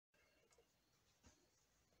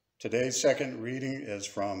Today's second reading is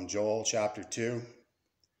from Joel chapter 2.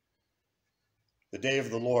 The day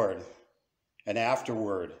of the Lord, and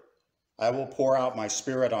afterward I will pour out my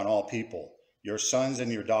spirit on all people. Your sons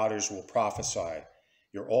and your daughters will prophesy.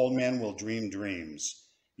 Your old men will dream dreams.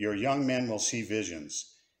 Your young men will see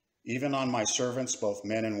visions. Even on my servants, both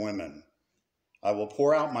men and women. I will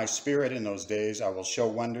pour out my spirit in those days. I will show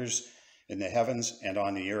wonders in the heavens and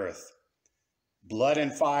on the earth. Blood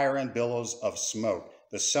and fire and billows of smoke.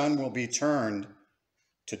 The sun will be turned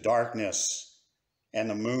to darkness and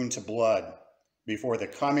the moon to blood before the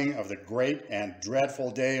coming of the great and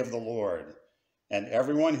dreadful day of the Lord. And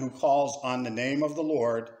everyone who calls on the name of the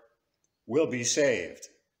Lord will be saved.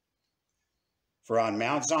 For on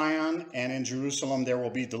Mount Zion and in Jerusalem there will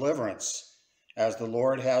be deliverance, as the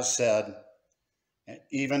Lord has said,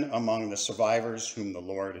 even among the survivors whom the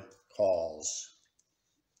Lord calls.